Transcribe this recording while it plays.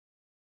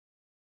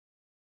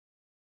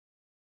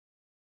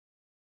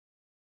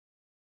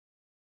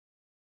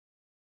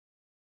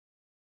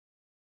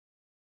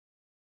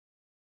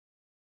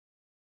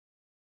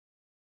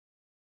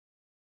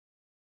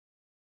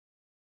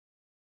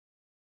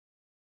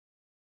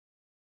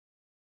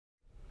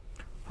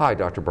Hi,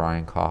 Dr.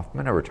 Brian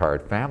Kaufman, a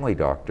retired family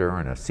doctor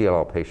and a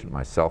CLL patient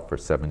myself for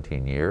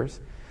 17 years,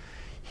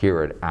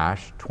 here at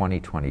ASH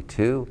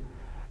 2022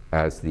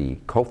 as the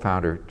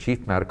co-founder,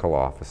 chief medical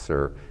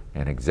officer,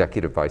 and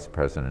executive vice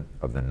president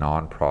of the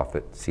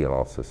nonprofit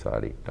CLL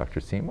Society. Dr.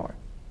 Seymour.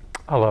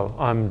 Hello,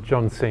 I'm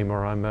John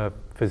Seymour. I'm a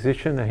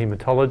physician, a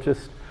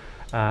hematologist,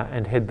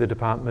 and head the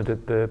department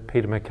at the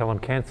Peter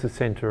MacCallum Cancer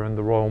Centre and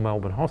the Royal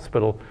Melbourne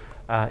Hospital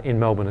in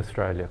Melbourne,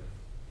 Australia.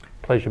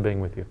 Pleasure being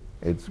with you.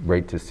 It's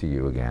great to see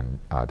you again,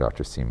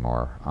 Dr.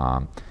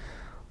 Seymour.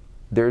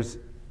 There's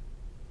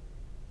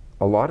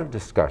a lot of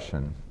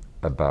discussion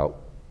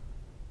about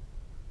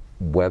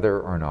whether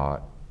or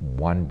not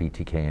one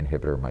BTK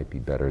inhibitor might be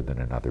better than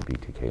another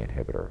BTK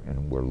inhibitor,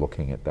 and we're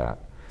looking at that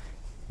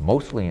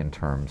mostly in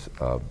terms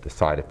of the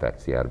side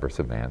effects, the adverse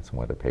events, and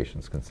whether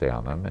patients can stay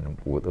on them, and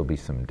there'll be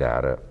some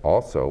data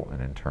also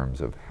and in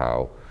terms of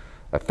how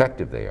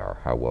effective they are,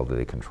 how well do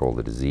they control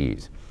the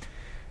disease.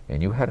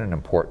 And you had an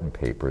important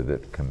paper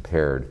that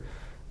compared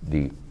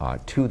the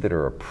two that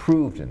are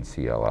approved in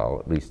CLL,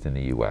 at least in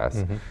the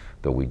US,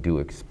 though we do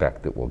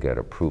expect that we'll get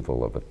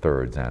approval of a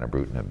third,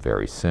 Ibrutinib,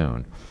 very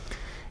soon.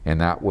 And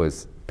that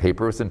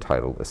paper was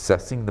entitled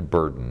Assessing the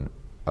Burden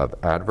of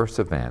Adverse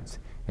Events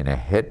in a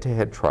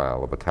Head-to-Head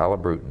Trial of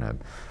Acalabrutinib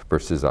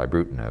versus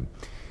Ibrutinib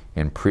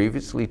in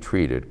previously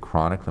treated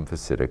chronic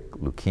lymphocytic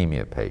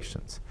leukemia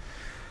patients.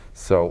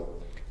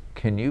 So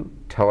can you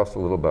tell us a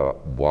little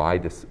about why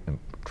this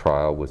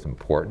trial was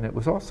important? It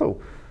was also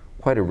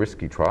quite a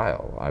risky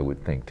trial, I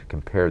would think, to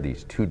compare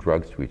these two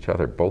drugs to each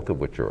other, both of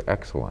which are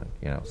excellent,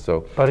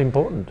 But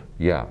important.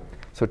 Yeah.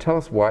 So tell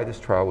us why this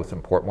trial was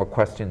important, what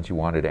questions you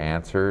wanted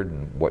answered,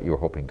 and what you were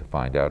hoping to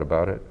find out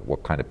about it,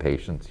 what kind of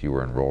patients you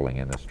were enrolling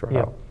in this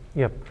trial.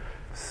 Yep.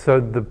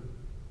 So the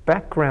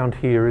background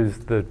here is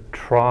the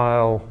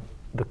trial,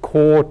 the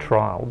core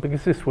trial,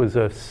 because this was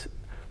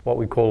what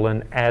we call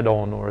an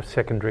add-on or a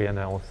secondary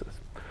analysis.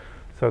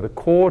 So the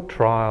core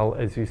trial,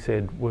 as you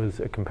said,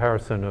 was a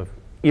comparison of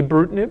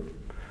Ibrutinib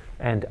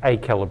and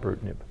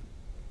Acalabrutinib.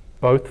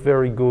 Both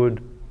very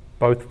good,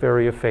 both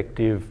very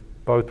effective,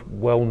 both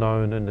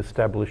well-known and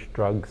established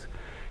drugs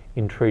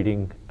in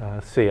treating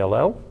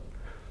CLL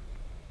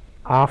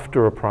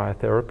after a prior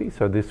therapy.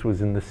 So this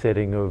was in the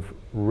setting of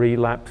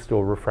relapsed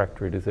or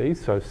refractory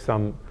disease.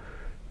 And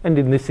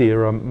in this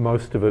era,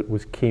 most of it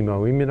was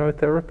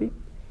chemoimmunotherapy.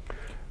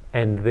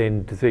 And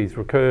then disease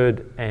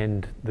recurred,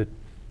 and the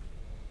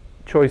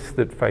choice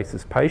that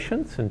faces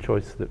patients and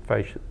choice that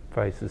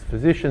faces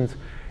physicians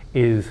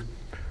is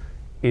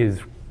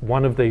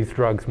one of these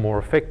drugs more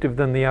effective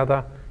than the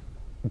other?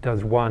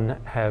 Does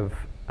one have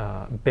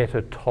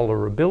better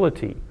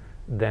tolerability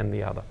than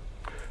the other?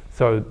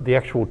 So the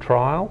actual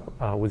trial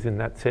was in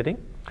that setting.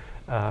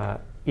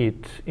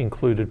 It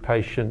included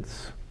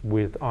patients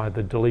with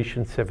either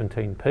deletion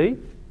 17p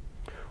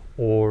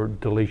or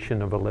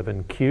deletion of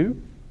 11q.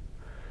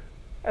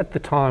 At the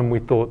time, we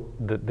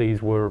thought that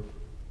these were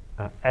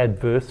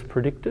adverse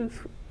predictors.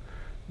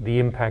 The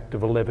impact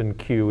of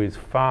 11q is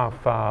far,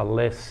 far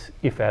less,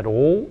 if at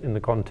all, in the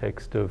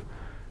context of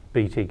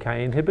BTK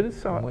inhibitors.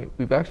 So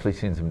we've actually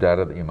seen some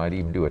data that you might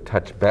even do a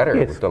touch better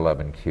with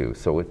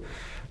 11q.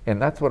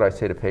 And that's what I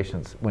say to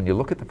patients. When you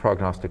look at the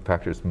prognostic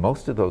factors,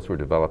 most of those were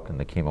developed in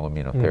the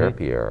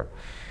chemoimmunotherapy era.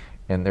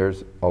 And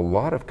there's a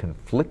lot of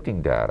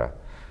conflicting data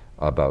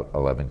about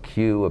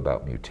 11q,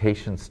 about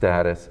mutation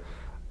status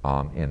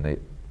in the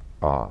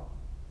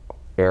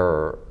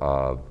era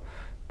of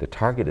the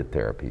targeted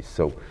therapies.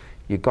 So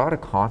you got to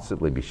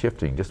constantly be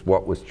shifting just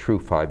what was true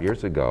 5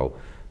 years ago,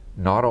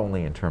 not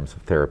only in terms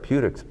of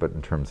therapeutics, but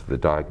in terms of the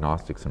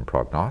diagnostics and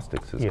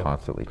prognostics is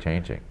constantly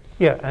changing.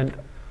 Yeah, and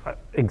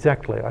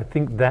exactly. I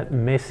think that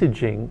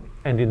messaging,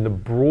 and in the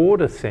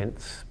broader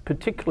sense,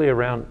 particularly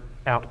around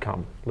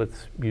outcome,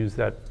 let's use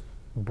that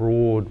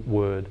broad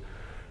word,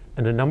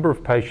 and a number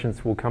of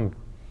patients will come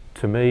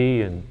to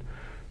me and,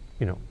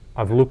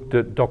 I've looked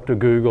at Dr.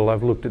 Google,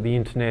 I've looked at the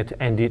internet,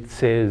 and it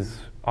says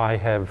I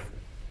have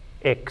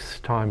X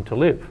time to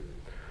live.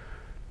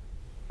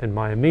 And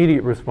my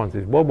immediate response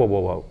is, whoa, whoa, whoa,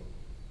 whoa.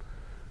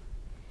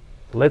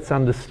 Let's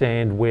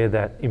understand where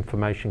that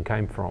information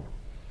came from.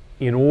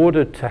 In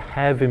order to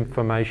have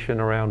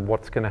information around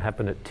what's going to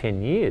happen at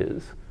 10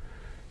 years,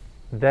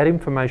 that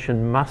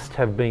information must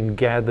have been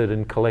gathered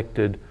and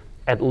collected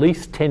at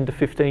least 10 to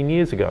 15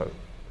 years ago.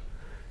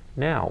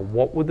 Now,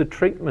 what were the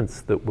treatments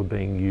that were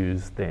being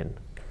used then?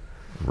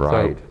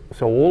 Right.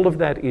 So all of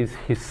that is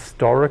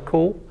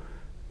historical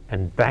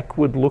and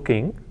backward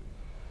looking,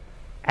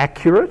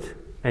 accurate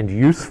and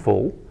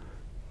useful,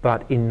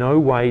 but in no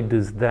way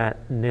does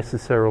that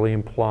necessarily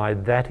imply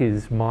that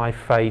is my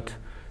fate,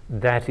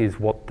 that is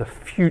what the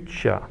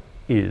future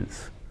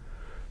is.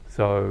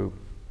 So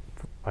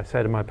I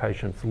say to my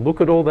patients,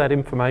 look at all that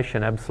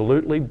information,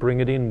 absolutely, bring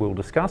it in, we'll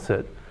discuss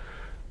it,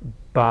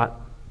 but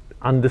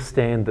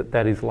understand that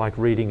that is like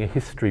reading a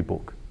history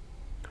book.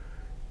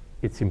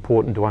 It's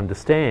important to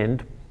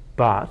understand,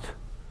 but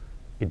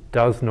it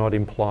does not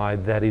imply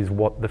that is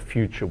what the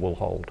future will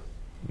hold.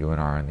 You and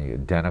I are on the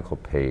identical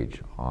page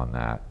on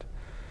that.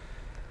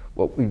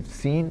 What we've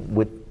seen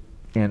with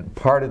And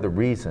part of the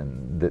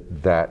reason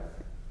that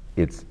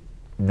it's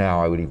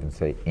now, I would even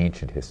say,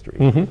 ancient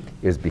history,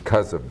 is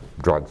because of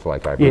drugs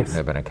like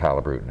Ibrutinib and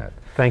Acalabrutinib.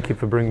 Thank you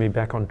for bringing me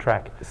back on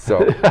track.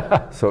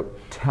 So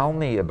tell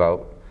me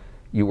about,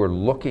 you were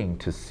looking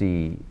to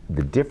see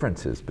the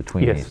differences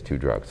between these two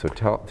drugs. So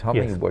tell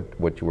me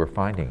what you were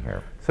finding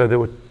here. So there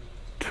were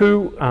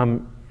two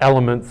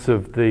elements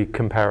of the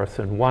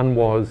comparison. One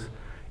was,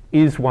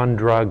 is one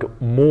drug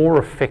more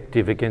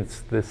effective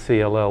against the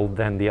CLL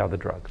than the other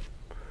drug?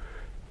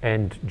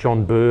 And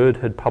John Bird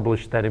had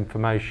published that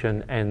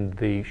information, and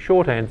the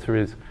short answer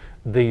is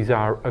these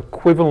are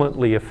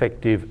equivalently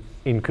effective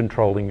in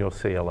controlling your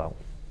CLL.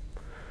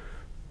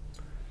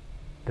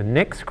 The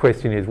next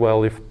question is,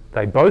 well, if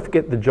they both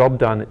get the job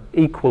done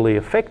equally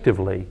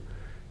effectively,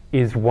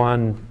 is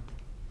one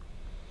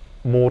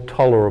more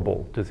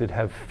tolerable? Does it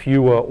have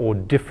fewer or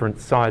different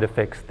side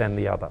effects than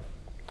the other?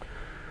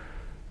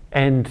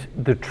 And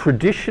the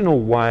traditional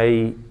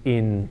way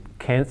in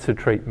cancer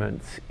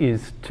treatments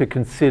is to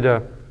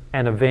consider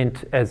an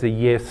event as a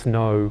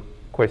yes-no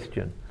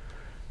question.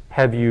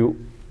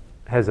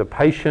 Has a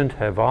patient,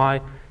 have I,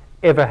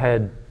 ever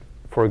had,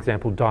 for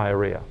example,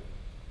 diarrhea?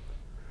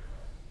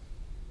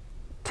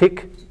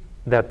 Tick,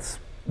 that's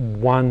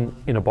one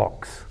in a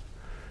box.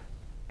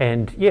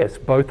 And yes,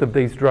 both of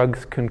these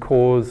drugs can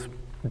cause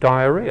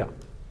diarrhea.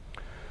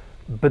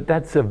 But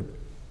that's a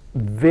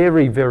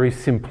very, very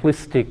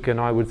simplistic and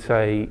I would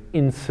say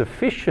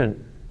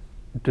insufficient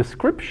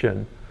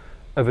description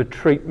of a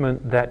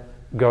treatment that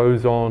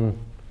goes on,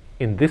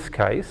 in this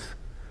case,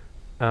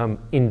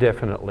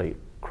 indefinitely,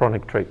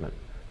 chronic treatment.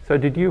 So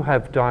did you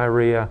have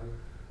diarrhea?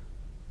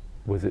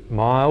 Was it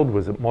mild?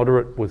 Was it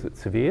moderate? Was it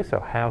severe? So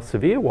how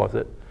severe was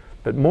it?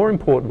 But more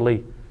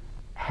importantly,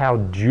 how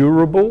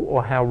durable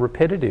or how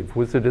repetitive?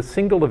 Was it a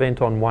single event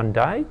on one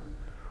day?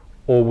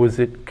 Or was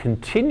it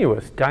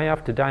continuous, day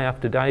after day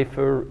after day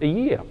for a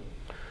year?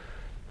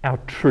 Our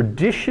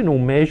traditional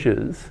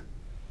measures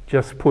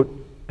just put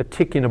a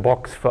tick in a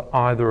box for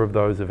either of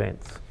those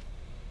events.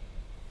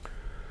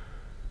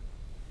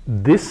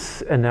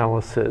 This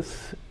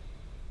analysis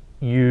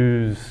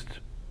used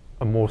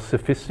a more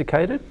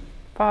sophisticated,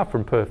 far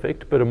from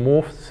perfect, but a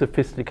more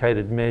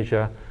sophisticated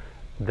measure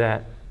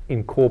that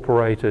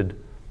incorporated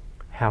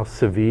how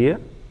severe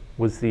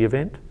was the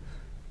event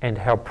and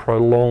how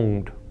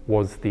prolonged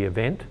was the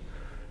event,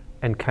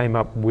 and came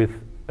up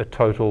with a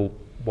total,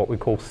 what we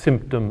call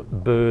symptom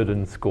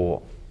burden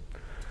score,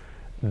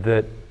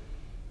 that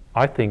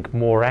I think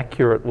more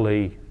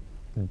accurately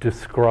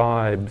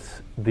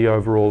describes the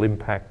overall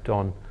impact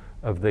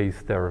of these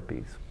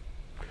therapies.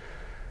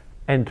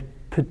 And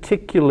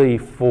particularly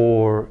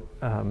for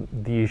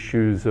the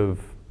issues of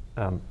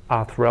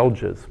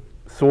arthralgias,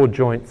 sore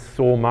joints,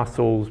 sore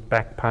muscles,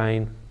 back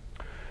pain,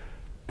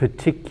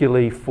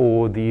 particularly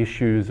for the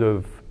issues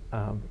of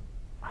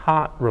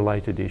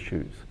heart-related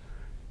issues,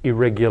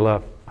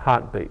 irregular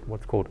heartbeat,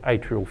 what's called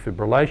atrial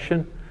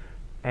fibrillation,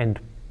 and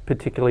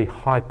particularly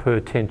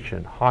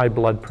hypertension, high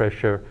blood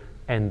pressure,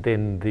 and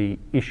then the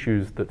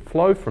issues that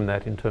flow from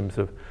that in terms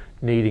of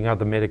needing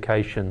other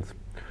medications.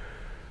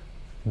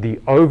 The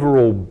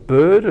overall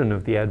burden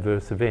of the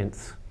adverse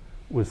events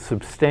was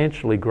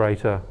substantially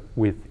greater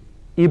with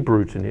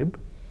Ibrutinib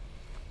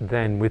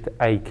than with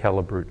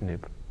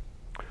Acalabrutinib.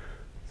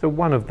 So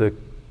one of the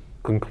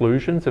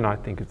conclusions, and I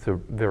think it's a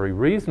very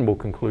reasonable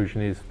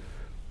conclusion, is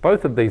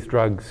both of these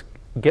drugs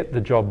get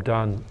the job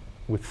done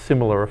with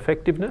similar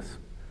effectiveness.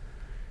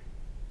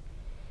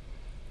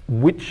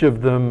 Which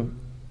of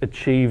them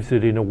achieves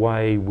it in a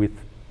way with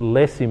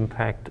less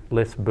impact,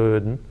 less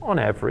burden on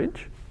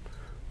average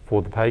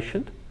for the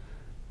patient?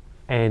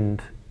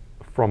 And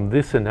from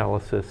this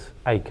analysis,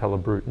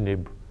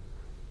 Acalabrutinib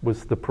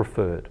was the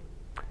preferred.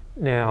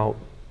 Now,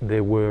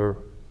 there were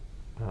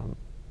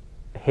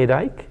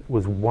headache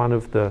was one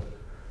of the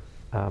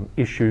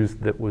issues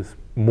that was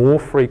more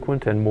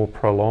frequent and more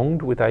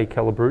prolonged with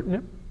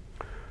Acalabrutinib.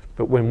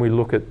 But when we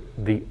look at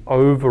the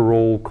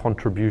overall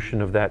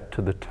contribution of that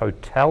to the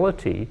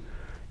totality,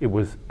 it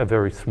was a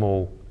very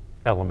small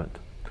element.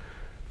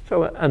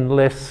 So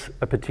unless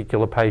a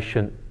particular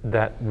patient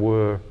that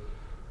were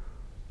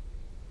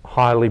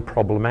highly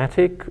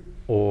problematic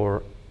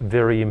or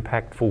very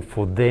impactful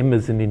for them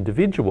as an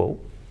individual,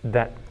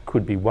 that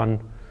could be one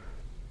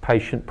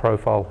patient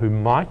profile who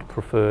might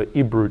prefer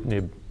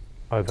Ibrutinib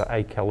over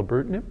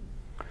Acalabrutinib,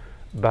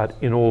 but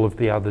in all of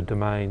the other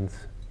domains,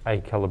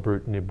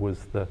 Acalabrutinib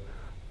was the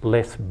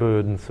less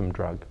burdensome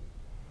drug.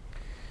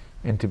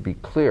 And to be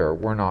clear,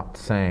 we're not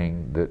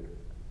saying that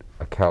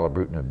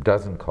Acalabrutinib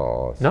doesn't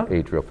cause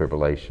atrial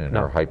fibrillation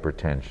or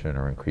hypertension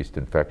or increased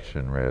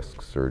infection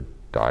risks or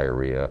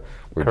diarrhea.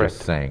 We're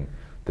just saying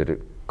that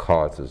it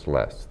causes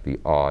less. The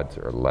odds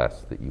are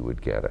less that you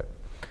would get it.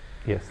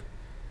 Yes.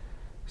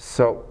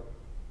 So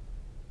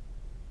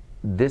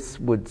this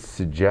would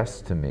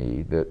suggest to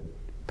me that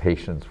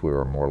patients who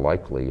are more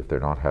likely, if they're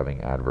not having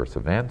adverse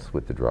events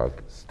with the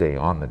drug, stay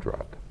on the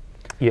drug.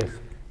 Yes.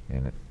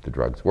 And the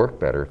drugs work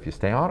better if you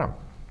stay on them.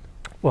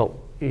 Well,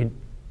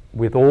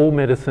 with all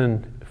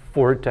medicine,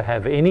 for it to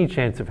have any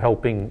chance of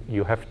helping,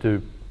 you have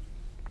to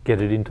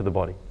get it into the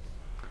body.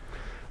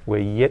 We're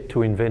yet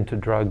to invent a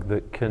drug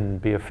that can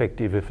be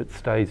effective if it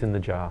stays in the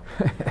jar.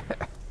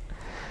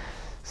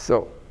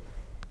 So,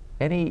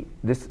 I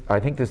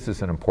think this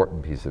is an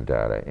important piece of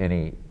data.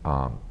 Any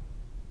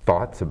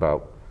thoughts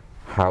about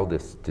how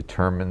this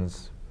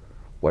determines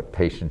what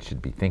patients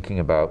should be thinking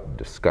about and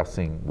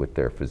discussing with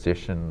their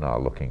physician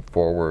looking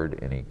forward?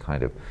 Any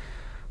kind of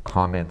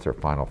comments or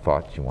final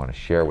thoughts you want to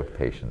share with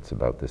patients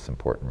about this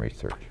important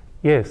research?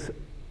 Yes,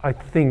 I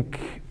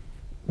think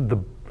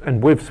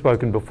and we've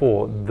spoken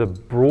before, the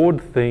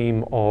broad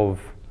theme of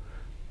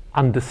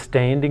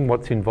understanding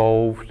what's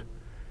involved,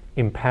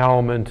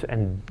 empowerment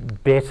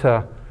and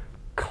better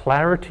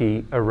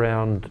clarity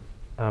around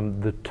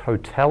the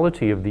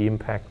totality of the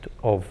impact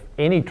of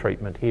any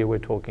treatment, here we're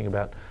talking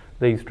about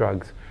these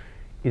drugs,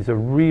 is a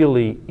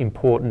really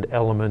important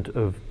element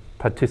of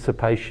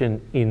participation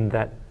in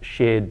that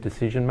shared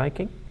decision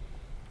making.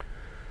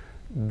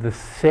 The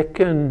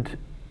second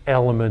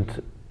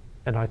element,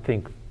 and I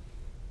think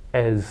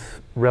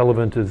as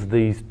relevant as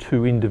these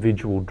two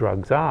individual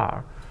drugs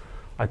are,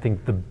 I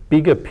think the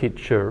bigger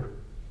picture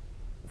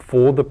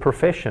for the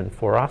profession,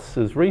 for us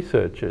as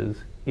researchers,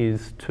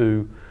 is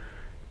to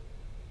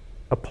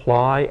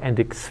apply and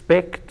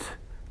expect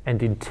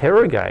and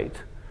interrogate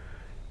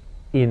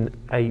in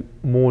a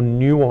more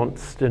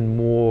nuanced and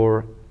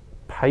more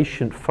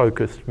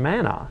patient-focused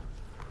manner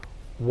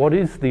what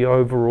is the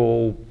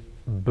overall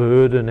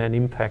burden and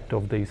impact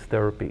of these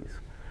therapies.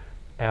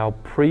 Our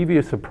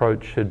previous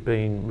approach had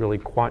been really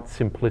quite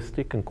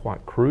simplistic and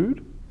quite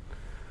crude,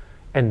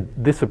 and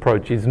this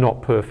approach is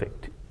not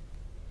perfect.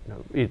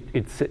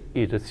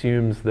 It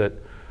assumes that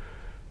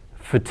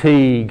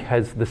fatigue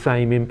has the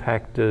same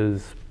impact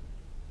as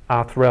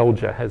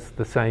arthralgia, has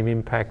the same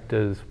impact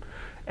as,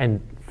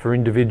 and for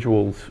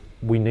individuals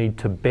we need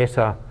to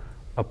better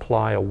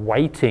apply a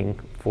weighting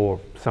for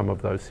some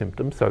of those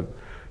symptoms. So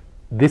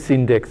this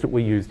index that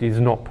we used is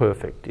not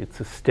perfect. It's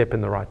a step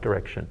in the right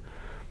direction.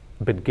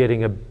 But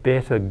getting a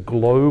better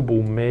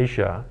global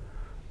measure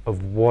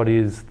of what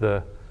is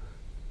the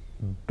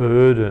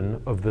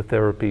burden of the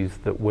therapies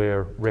that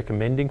we're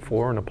recommending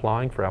for and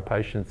applying for our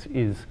patients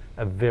is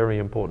a very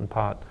important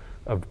part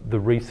of the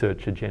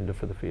research agenda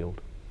for the field.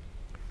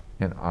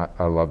 And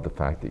I love the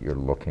fact that you're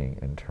looking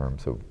in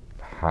terms of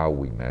how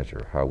we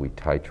measure, how we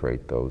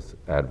titrate those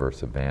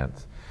adverse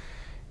events,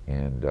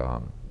 and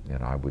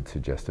I would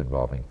suggest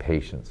involving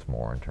patients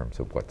more in terms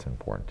of what's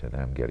important to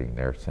them, getting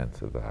their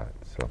sense of that.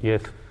 So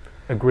yes,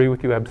 agree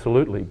with you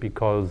absolutely,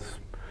 because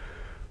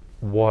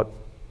what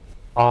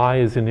I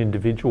as an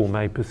individual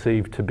may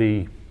perceive to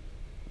be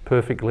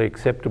perfectly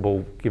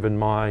acceptable given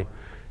my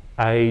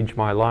age,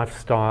 my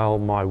lifestyle,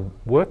 my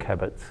work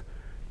habits,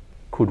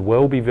 could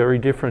well be very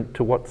different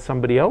to what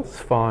somebody else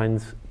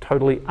finds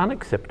totally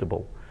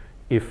unacceptable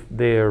if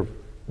they're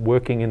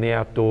working in the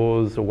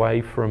outdoors,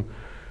 away from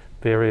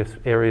various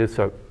areas.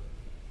 So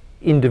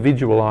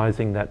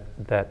individualizing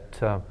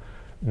that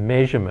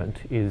measurement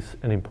is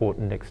an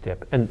important next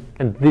step. And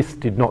this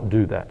did not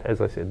do that. As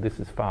I said, this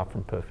is far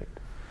from perfect.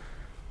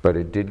 But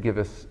it did give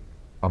us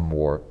a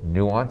more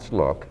nuanced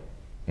look,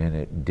 and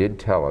it did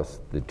tell us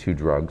the two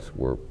drugs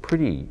were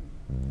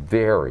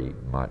very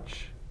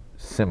much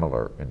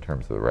similar in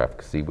terms of their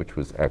efficacy, which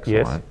was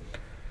excellent. Yes.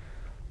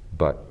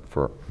 But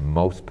for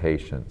most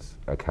patients,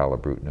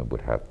 Acalabrutinib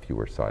would have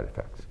fewer side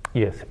effects.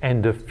 Yes,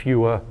 and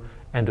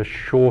a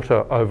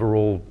shorter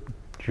overall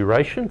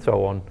duration.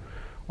 So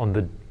on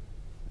the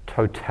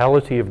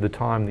totality of the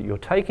time that you're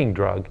taking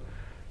drug,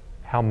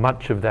 how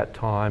much of that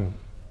time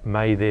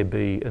may there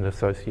be an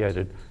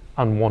associated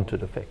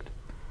unwanted effect?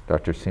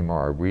 Dr.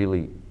 Seymour, I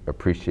really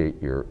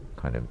appreciate your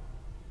kind of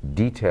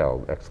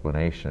detailed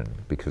explanation,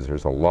 because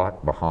there's a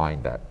lot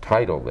behind that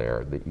title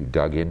there that you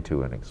dug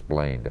into and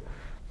explained.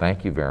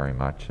 Thank you very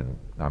much, and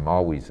I'm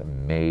always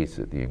amazed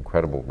at the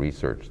incredible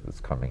research that's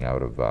coming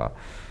out of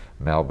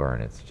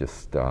Melbourne. It's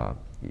just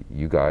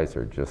you guys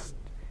are just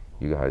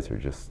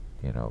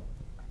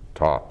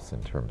tops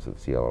in terms of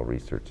CLL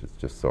research. It's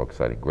just so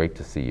exciting. Great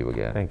to see you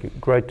again. Thank you.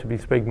 Great to be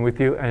speaking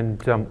with you,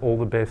 and all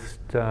the best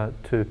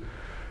to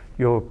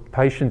your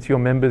patients, your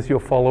members, your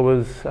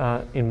followers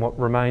in what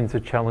remains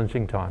a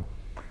challenging time.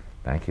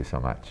 Thank you so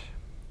much.